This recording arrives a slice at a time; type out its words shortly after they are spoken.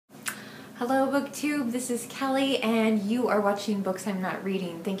Hello BookTube, this is Kelly and you are watching Books I'm Not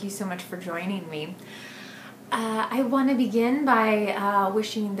Reading. Thank you so much for joining me. I want to begin by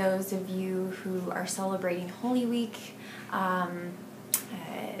wishing those of you who are celebrating Holy Week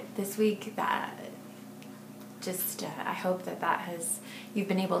this week that I hope that you've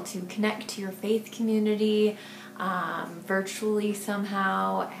been able to connect to your faith community virtually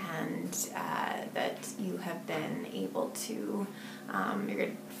somehow, and that you have been able to you're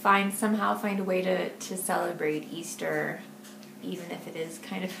going to find a way to celebrate Easter, even if it is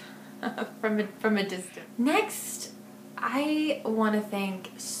kind of from a distance. Next, I want to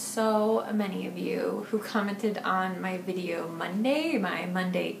thank so many of you who commented on my video Monday, my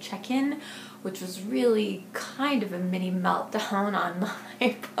Monday check-in, which was really kind of a mini meltdown on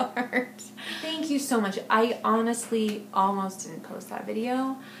my part. Thank you so much. I honestly almost didn't post that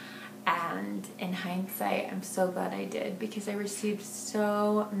video, and in hindsight, I'm so glad I did, because I received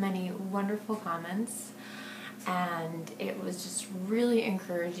so many wonderful comments, and it was just really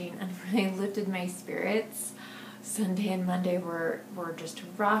encouraging and really lifted my spirits. Sunday and Monday were just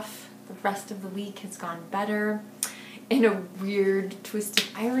rough. The rest of the week has gone better. In a weird twist of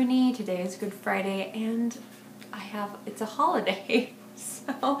irony, today is Good Friday, and it's a holiday.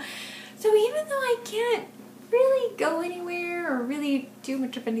 So even though I can't really go anywhere or really do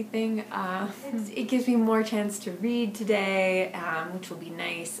much of anything, it gives me more chance to read today, which will be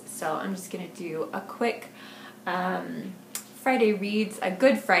nice. So I'm just going to do a quick Friday Reads, a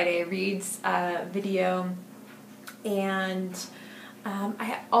Good Friday Reads video. And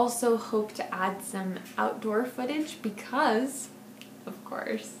I also hope to add some outdoor footage because, of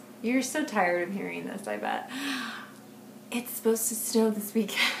course, you're so tired of hearing this, I bet. It's supposed to snow this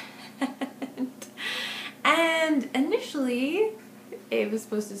weekend. And initially, it was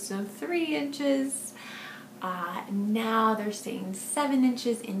supposed to snow 3 inches. Now they're saying 7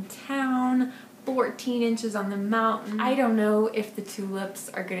 inches in town, 14 inches on the mountain. I don't know if the tulips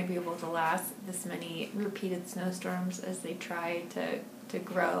are going to be able to last this many repeated snowstorms as they try to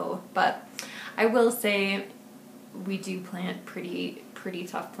grow, but I will say we do plant pretty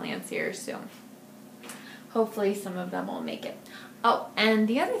tough plants here, so hopefully some of them will make it. Oh, and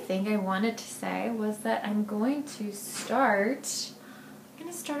the other thing I wanted to say was that I'm going to start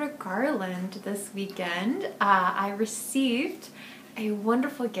a garland this weekend. I received a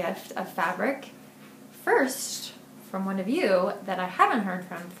wonderful gift of fabric, first from one of you that I haven't heard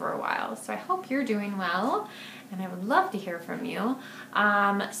from for a while, so I hope you're doing well, and I would love to hear from you.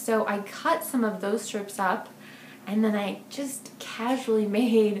 So I cut some of those strips up, and then I just casually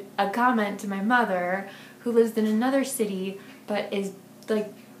made a comment to my mother, who lives in another city, but is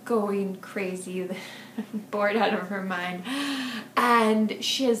like going crazy, bored out of her mind, and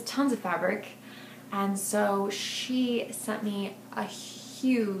she has tons of fabric. And so she sent me a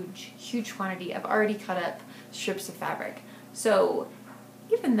huge quantity of already cut up strips of fabric. So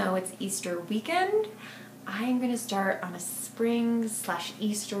even though it's Easter weekend, I'm going to start on a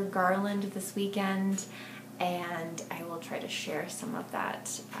spring/Easter garland this weekend, and I will try to share some of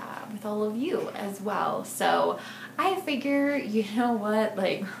that with all of you as well. So I figure, you know what,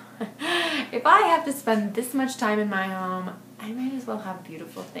 like, if I have to spend this much time in my home, I might as well have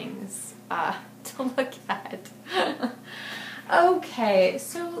beautiful things to look at. Okay,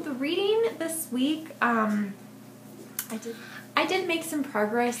 so the reading this week, I did make some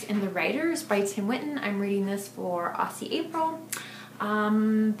progress in The Writers by Tim Whitten. I'm reading this for Aussie April,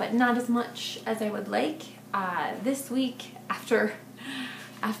 but not as much as I would like. This week, after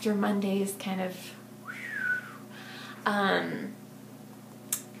Monday's kind of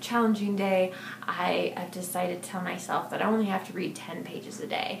challenging day, I have decided to tell myself that I only have to read 10 pages a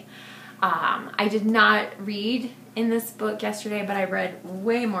day. I did not read in this book yesterday, but I read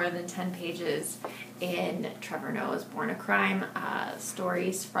way more than 10 pages in Trevor Noah's Born a Crime,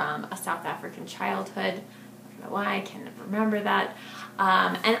 stories from a South African childhood. I don't know why, I can't remember that.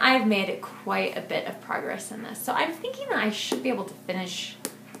 And I've made quite a bit of progress in this. So I'm thinking that I should be able to finish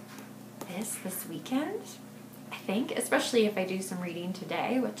this weekend, I think, especially if I do some reading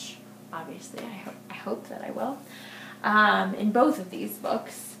today, which obviously I hope that I will, in both of these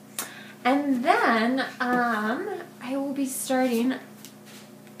books. And then I will be starting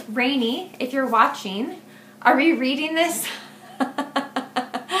Rainy. If you're watching, are we reading this?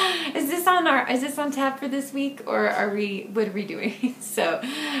 Is this on tap for this week, or what are we doing? So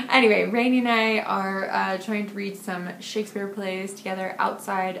anyway, Rainy and I are trying to read some Shakespeare plays together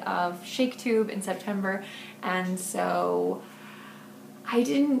outside of ShakeTube in September, and so I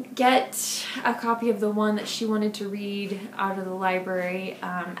didn't get a copy of the one that she wanted to read out of the library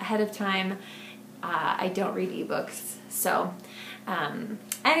ahead of time. I don't read ebooks, so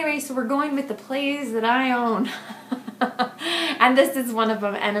Anyway, so we're going with the plays that I own. And this is one of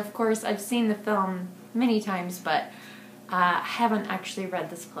them. And of course, I've seen the film many times, but haven't actually read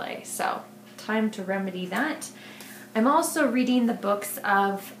this play. So, time to remedy that. I'm also reading the books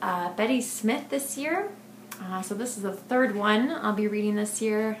of Betty Smith this year. So this is the third one I'll be reading this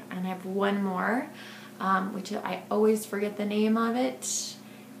year, and I have one more, which I always forget the name of it.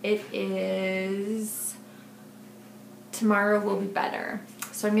 It is Tomorrow Will Be Better.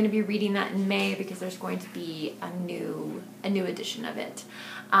 So I'm going to be reading that in May because there's going to be a new edition of it.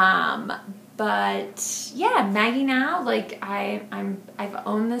 But yeah, Maggie Now, like I've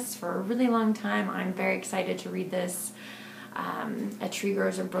owned this for a really long time. I'm very excited to read this. A Tree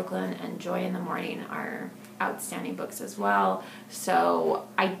Grows in Brooklyn and Joy in the Morning are outstanding books as well. So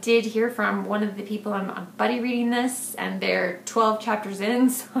I did hear from one of the people I'm buddy reading this, and they're 12 chapters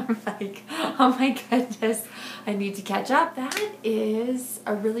in, so I'm like, oh my goodness, I need to catch up. That is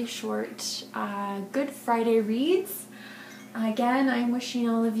a really short Good Friday reads. Again, I'm wishing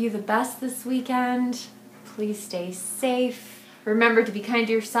all of you the best this weekend. Please stay safe. Remember to be kind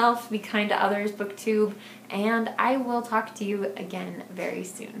to yourself, be kind to others, BookTube, and I will talk to you again very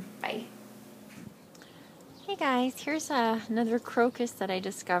soon. Bye. Hey guys, here's another crocus that I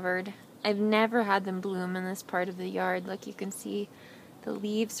discovered. I've never had them bloom in this part of the yard. Look, you can see the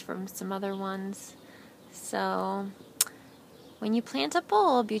leaves from some other ones. So, when you plant a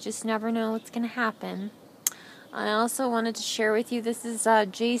bulb, you just never know what's going to happen. I also wanted to share with you, this is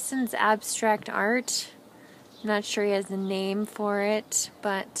Jason's abstract art. I'm not sure he has a name for it,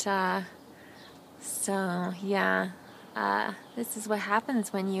 but so yeah, this is what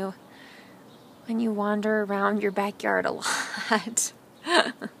happens when you wander around your backyard a lot.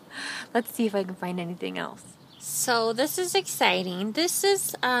 Let's see if I can find anything else. So this is exciting. This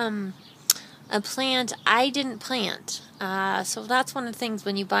is a plant I didn't plant. So that's one of the things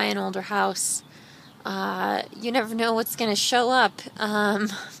when you buy an older house. You never know what's going to show up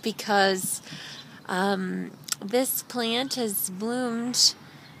because this plant has bloomed,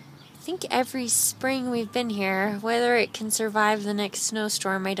 I think, every spring we've been here. Whether it can survive the next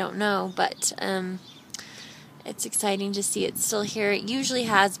snowstorm, I don't know, but it's exciting to see it's still here. It usually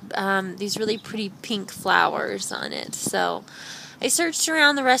has these really pretty pink flowers on it. So I searched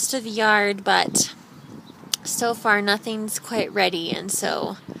around the rest of the yard, but so far nothing's quite ready, and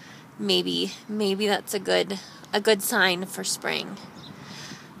so maybe that's a good sign for spring.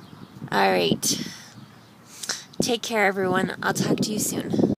 All right. Take care, everyone. I'll talk to you soon.